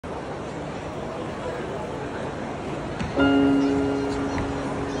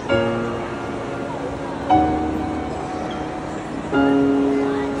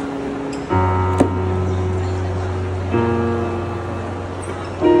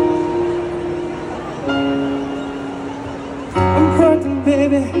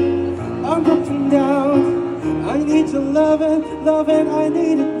Baby, I'm broken down. I need your loving, loving, I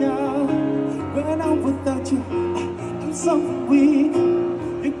need it now. When I'm without you, I'm something weak.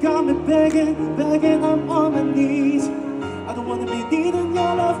 You got me begging, begging, I'm on my knees. I don't wanna be needing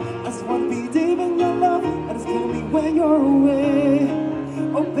your love, I just wanna be deep in your love. And it's killing me when you're away.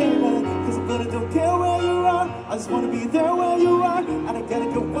 Oh baby, cause I really don't care where you are. I just wanna be there where you are. And I gotta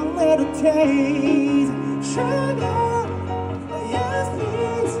get one little taste. Sugar, yes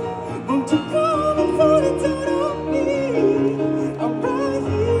please, won't you come and put it down on me? I'm right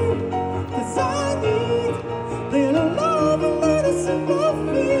here, cause I need little love and little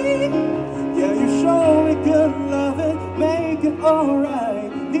sympathy. Yeah, you show me good loving, make it alright.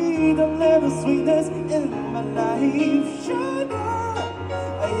 Need a little sweetness in my life. Sugar,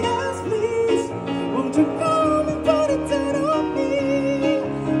 yes please, won't you come and put it down on me?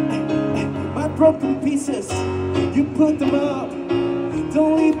 My broken pieces, you put them up.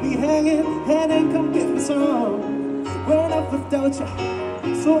 Don't leave me hanging, and come get me some. When I'm without you,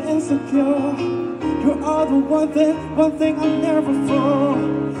 so insecure. You are the one thing I'm never for.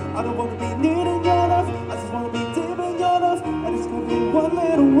 I don't wanna be needing your love, I just wanna be deep in your love. And it's gonna be one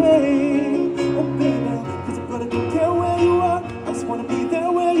little way. Oh baby, cause I really don't care where you are. I just wanna be there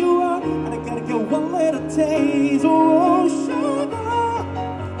where you are. And I gotta get one little taste. Oh sugar,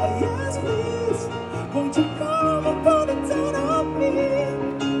 yes please, won't you come and put it down on me?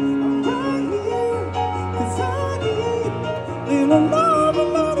 I'm right here, cause I need little love, a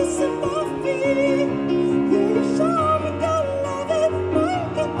little sympathy. Yeah, you show me good loving,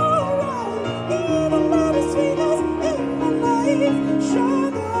 make it alright. Need a little sweetness in my life.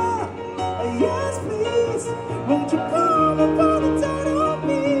 Sugar, yes please, won't you come and put it down on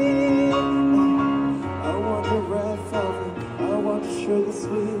me? I want the red velvet, I want the sugar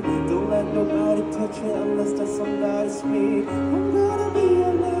sweet. Don't let nobody touch it unless that somebody's me. I'm gonna be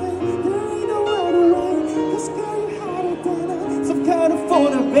alive, there ain't no other way. This girl, you hotter than some kind of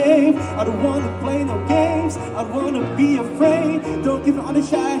phone, babe. I don't wanna play no games, I don't wanna be afraid. Don't give it all the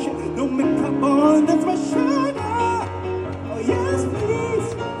shy shit, don't make come on, that's my sugar. Oh yes please,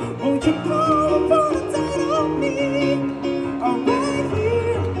 won't you come and put it down on me? I'm right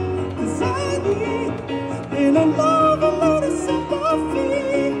here, cause I need little love, a little sympathy.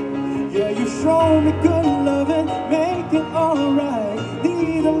 Yeah, you show me good loving, make it alright.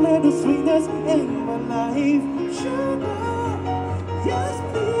 Need a little sweetness in my life. Sugar, yes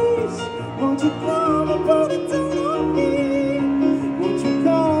please, won't you come and put it down on me? Won't you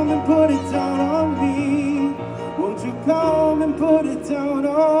come and put it down on me? Won't you come and put it down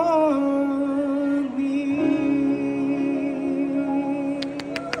on me?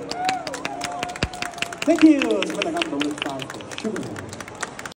 Thank you. Sa mga nakakabalik tayo. Sugar.